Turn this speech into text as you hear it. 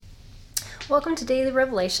Welcome to Daily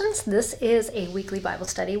Revelations. This is a weekly Bible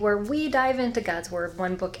study where we dive into God's Word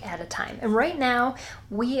one book at a time. And right now,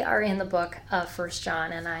 we are in the book of 1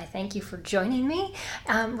 John, and I thank you for joining me.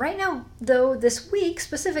 Right now, though, this week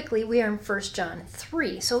specifically, we are in 1 John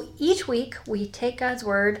 3. So each week, we take God's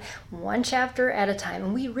Word one chapter at a time,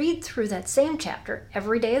 and we read through that same chapter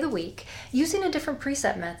every day of the week using a different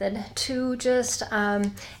precept method to just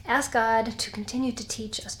ask God to continue to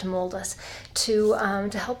teach us, to mold us, to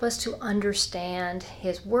help us to understand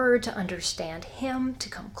His Word, to understand Him, to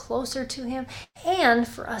come closer to Him, and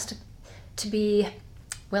for us to be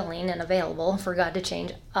willing and available for God to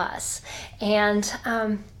change us. And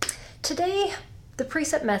today, the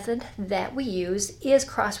precept method that we use is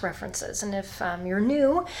cross-references. And if you're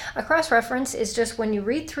new, a cross-reference is just when you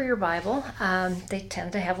read through your Bible, they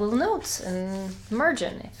tend to have little notes in the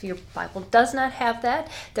margin. If your Bible does not have that,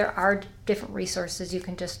 there are different resources. You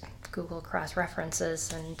can just Google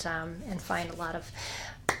cross-references and find a lot of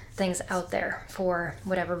things out there for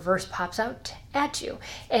whatever verse pops out at you.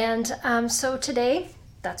 And so today,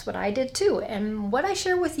 that's what I did too. And what I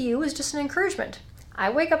share with you is just an encouragement. I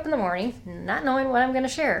wake up in the morning not knowing what I'm going to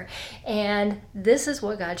share. And this is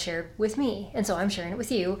what God shared with me. And so I'm sharing it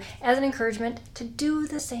with you as an encouragement to do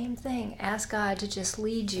the same thing. Ask God to just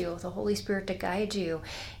lead you, the Holy Spirit to guide you,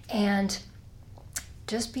 and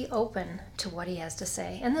just be open to what He has to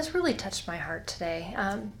say. And this really touched my heart today.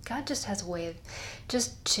 God just has a way of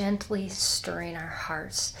just gently stirring our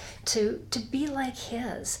hearts to be like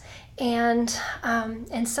His. And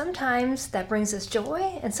sometimes that brings us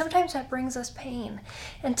joy, and sometimes that brings us pain.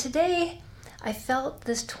 And today, I felt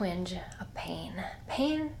this twinge of pain.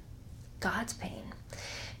 Pain, God's pain.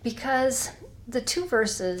 Because the two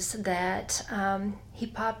verses that He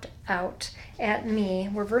popped out at me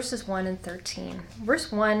were verses 1 and 13.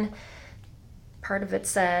 Verse 1, part of it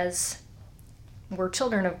says, we're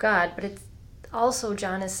children of God, but it's also,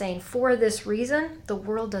 John is saying, for this reason, the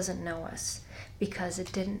world doesn't know us, because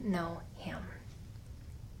it didn't know Him.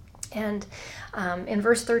 And in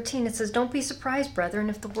verse 13, it says, don't be surprised, brethren,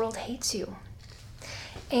 if the world hates you.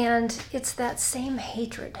 And it's that same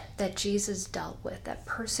hatred that Jesus dealt with, that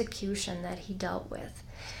persecution that He dealt with,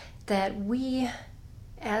 that we,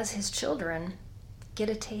 as His children, get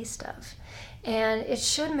a taste of. And it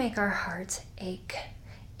should make our hearts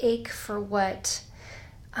ache for what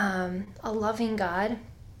a loving God,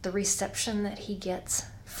 the reception that He gets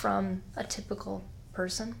from a typical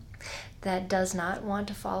person that does not want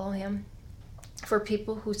to follow Him, for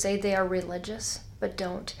people who say they are religious but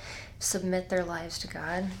don't submit their lives to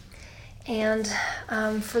God, and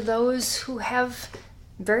for those who have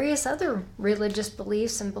various other religious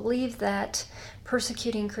beliefs and believe that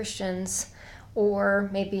persecuting Christians, or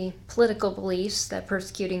maybe political beliefs that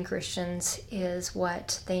persecuting Christians is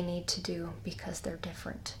what they need to do because they're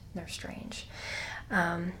different, they're strange.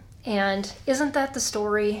 And isn't that the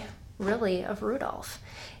story, really, of Rudolph?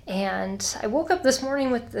 And I woke up this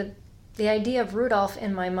morning with the idea of Rudolph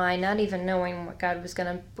in my mind, not even knowing what God was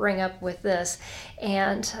going to bring up with this.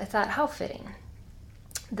 And I thought, how fitting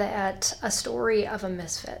that a story of a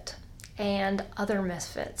misfit and other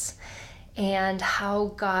misfits, and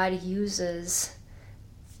how God uses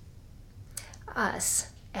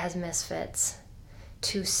us as misfits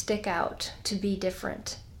to stick out, to be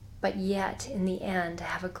different, but yet in the end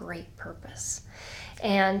have a great purpose.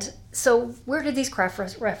 And so where did these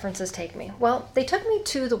references take me? Well, they took me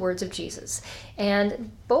to the words of Jesus.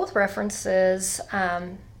 And both references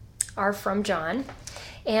are from John.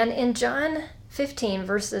 And in John 15,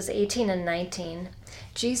 verses 18 and 19,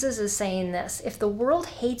 Jesus is saying this: if the world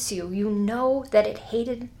hates you, you know that it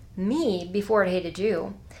hated me before it hated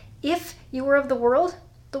you. If you were of the world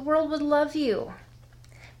would love you.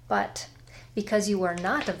 But because you are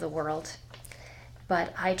not of the world,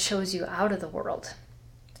 but I chose you out of the world,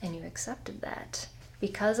 and you accepted that,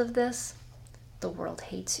 because of this, the world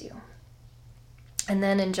hates you. And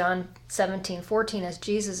then in John 17:14, as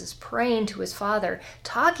Jesus is praying to His Father,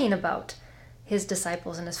 talking about His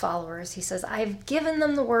disciples and His followers, He says, I've given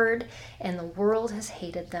them the word, and the world has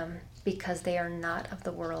hated them, because they are not of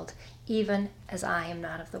the world, even as I am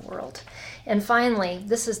not of the world. And finally,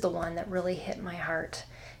 this is the one that really hit my heart.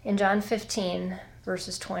 In John 15,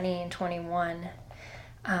 verses 20 and 21,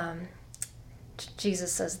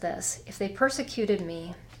 Jesus says this: if they persecuted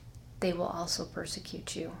me, they will also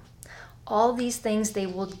persecute you. All these things they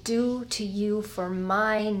will do to you for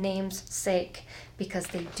my name's sake, because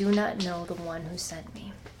they do not know the one who sent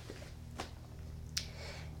me.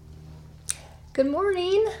 Good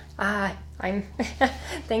morning.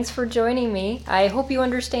 Thanks for joining me. I hope you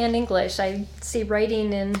understand English. I see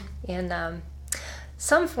writing in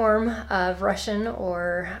some form of Russian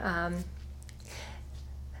or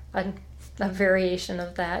a variation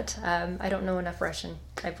of that. I don't know enough Russian.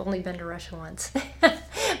 I've only been to Russia once.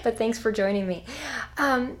 But thanks for joining me.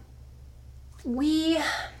 We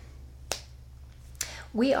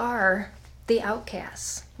are the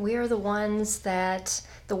outcasts. We are the ones that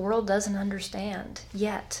the world doesn't understand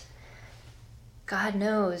yet. God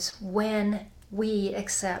knows when we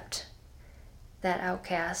accept that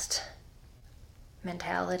outcast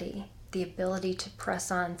mentality, the ability to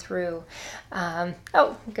press on through.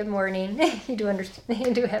 Oh, good morning. You do understand.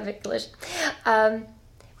 You do have English. But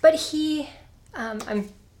I'm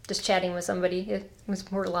just chatting with somebody. It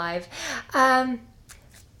was more live.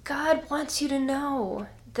 God wants you to know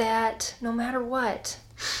that no matter what,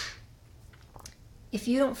 if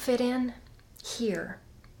you don't fit in here,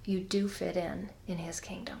 you do fit in His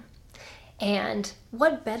kingdom. And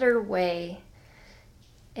what better way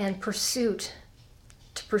and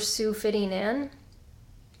to pursue fitting in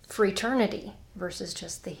for eternity versus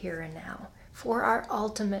just the here and now, for our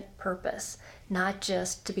ultimate purpose, not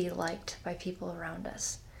just to be liked by people around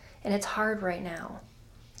us. And it's hard right now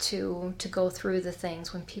to go through the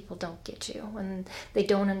things when people don't get you, when they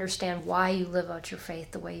don't understand why you live out your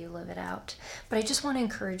faith the way you live it out. But I just want to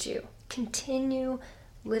encourage you, continue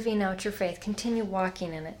living out your faith, continue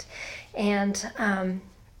walking in it. And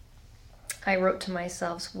I wrote to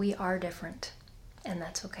myself, we are different, and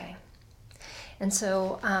that's okay. And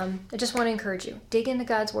so I just want to encourage you, dig into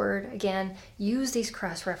God's Word. Again, use these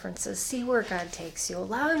cross references, see where God takes you,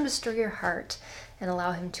 allow Him to stir your heart, and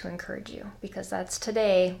allow Him to encourage you. Because that's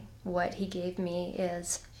today what He gave me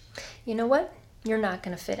is, you know what? You're not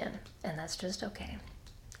going to fit in, and that's just okay.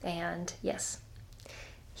 And yes,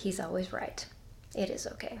 He's always right. It is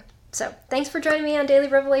okay. So thanks for joining me on Daily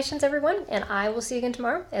Revelations, everyone, and I will see you again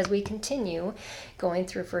tomorrow as we continue going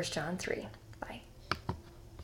through 1 John 3.